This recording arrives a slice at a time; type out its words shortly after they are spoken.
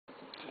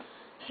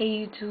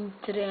Hey YouTube,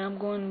 today I'm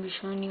going to be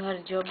showing you how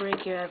to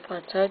jailbreak your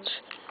iPod Touch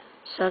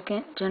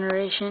 2nd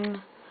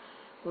generation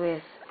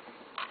with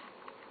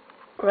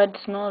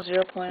redsnow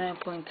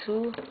 0.9.2.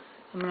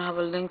 I'm going to have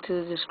a link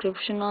to the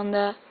description on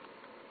that.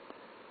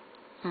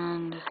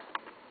 And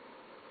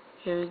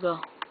here we go.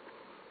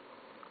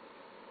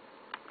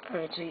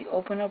 Alright, so you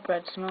open up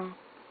redsnow.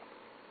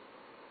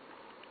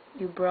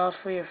 You browse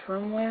for your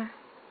firmware.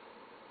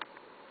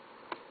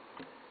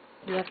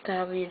 You have to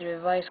have your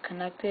device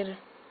connected.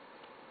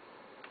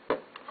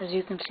 As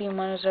you can see,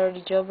 mine is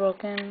already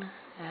jailbroken.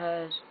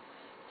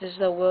 This is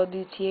the Will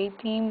DTA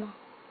theme.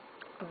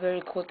 A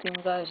very cool theme,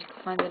 guys. You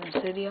can find it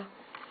in Cydia.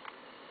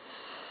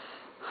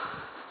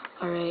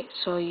 Alright,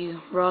 so you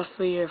browse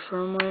for your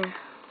firmware.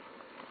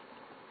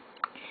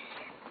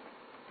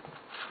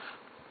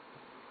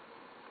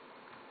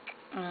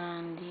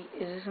 And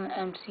is this an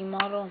MC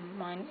model?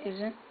 Mine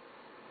isn't.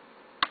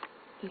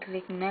 You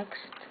click next.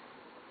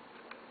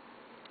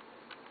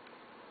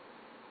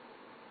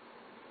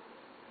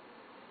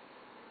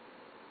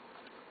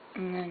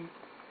 And then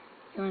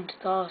you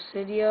install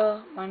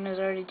Cydia. Mine is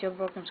already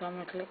jailbroken, so I'm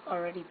going to click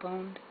already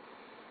pwned.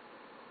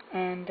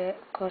 And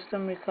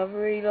custom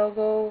recovery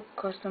logo,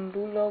 custom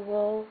boot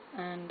logo,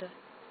 and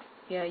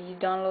yeah, you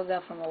download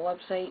that from a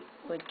website,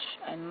 which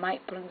I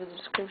might put in the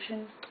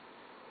description.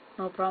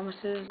 No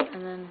promises.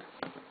 And then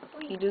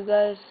what you do,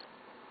 guys,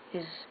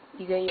 is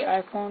you get your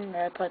iPhone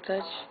or iPod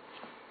Touch,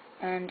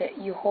 and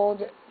you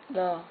hold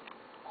the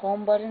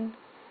home button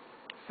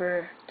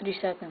for 3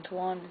 seconds.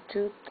 1,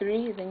 2,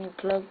 3. Then you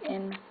plug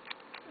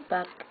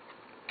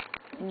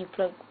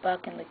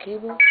back in the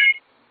cable,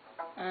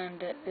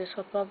 and this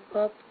will pop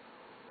up.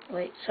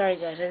 Wait, sorry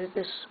guys, I did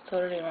this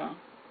totally wrong.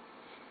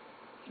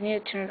 You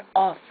need to turn it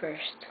off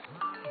first.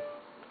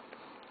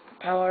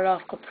 Power it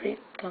off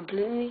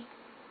completely.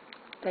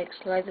 Like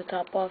slide the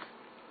top off,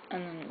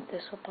 and then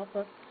this will pop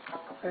up.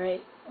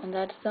 Alright, when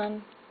that's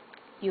done,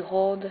 you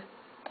hold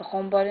the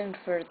home button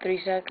for 3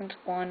 seconds.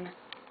 1,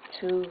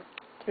 2,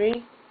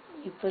 3.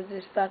 You put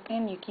this back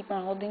in. You keep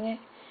on holding it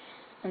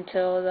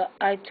until the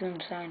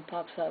iTunes sign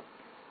pops up.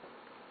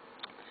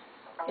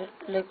 It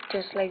looks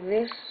just like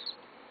this,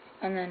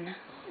 and then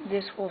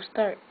this will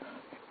start,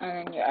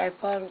 and then your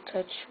iPod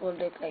Touch will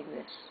look like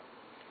this.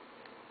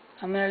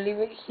 I'm gonna leave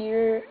it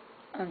here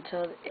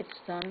until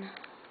it's done.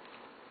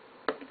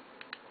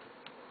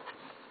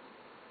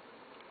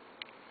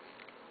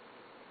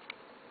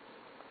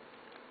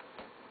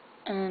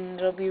 And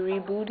it'll be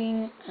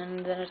rebooting,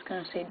 and then it's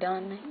gonna say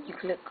done. You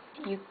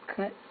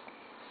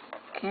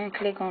can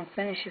click on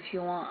finish if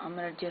you want. I'm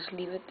gonna just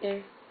leave it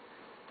there,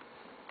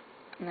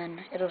 and then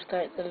it'll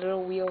start. The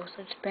little wheel will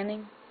start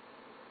spinning.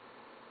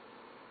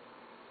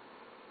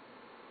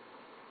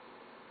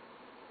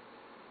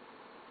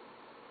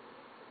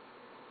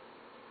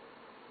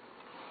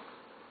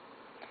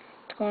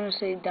 It's going to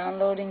say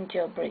downloading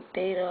jailbreak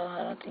data.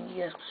 I don't think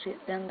you guys can see it.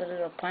 Then the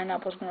little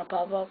pineapple's gonna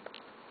pop up,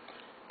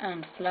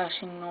 and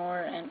flashing NOR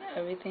and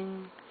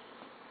everything.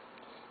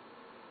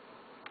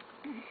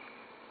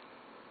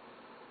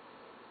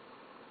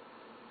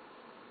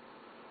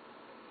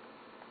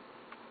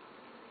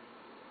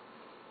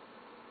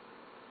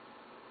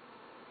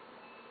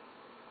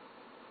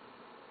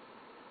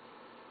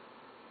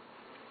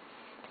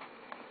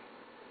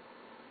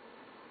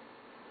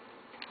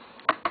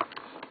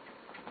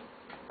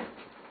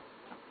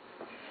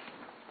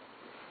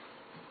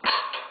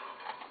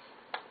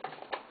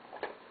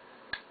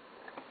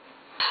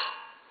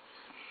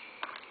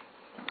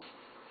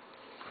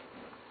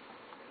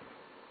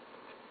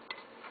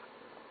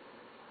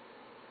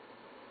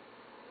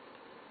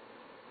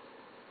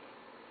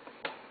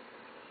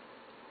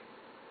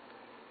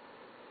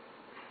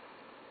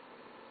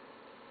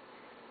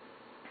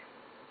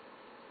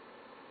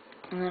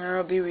 And then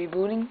it'll be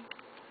rebooting.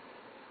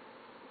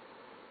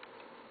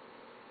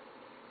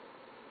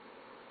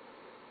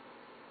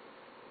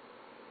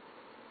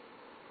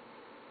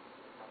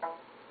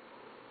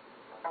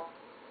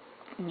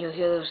 And you'll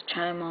hear those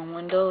chime on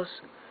Windows.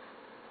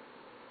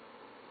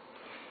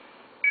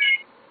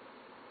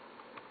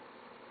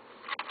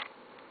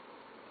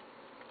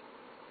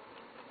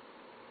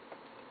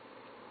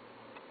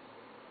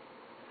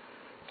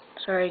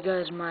 Sorry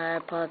guys, my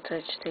iPod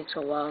Touch takes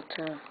a while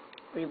to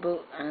reboot,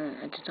 and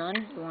it's done.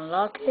 You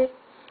unlock it,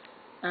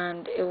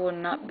 and it will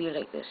not be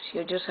like this.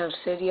 You'll just have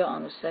Cydia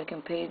on the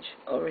second page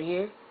over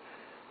here.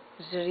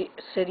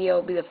 Cydia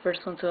will be the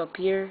first one to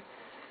appear,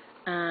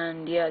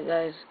 and yeah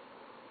guys,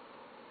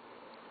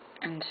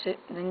 and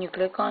then you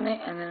click on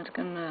it, and then it's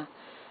gonna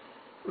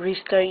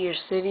restart your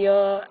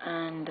Cydia,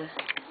 and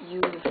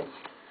you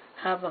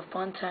have a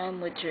fun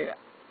time with your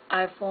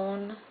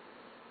iPhone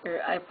or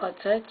iPod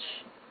Touch.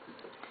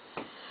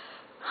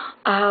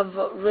 I have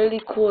really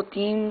cool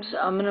themes.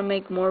 I'm gonna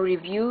make more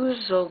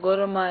reviews, so go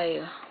to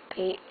my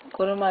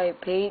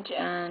page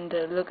and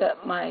look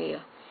at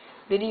my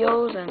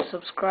videos and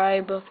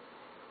subscribe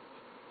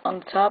on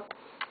the top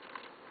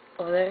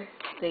over there.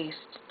 They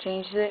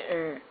changed it,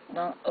 or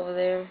down over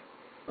there,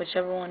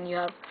 whichever one you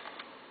have.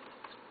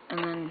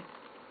 And then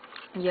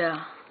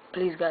yeah,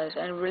 Please guys,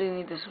 I really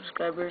need the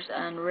subscribers,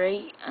 and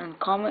rate and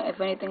comment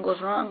if anything goes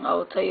wrong. I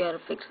will tell you how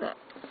to fix that.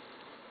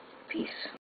 Peace.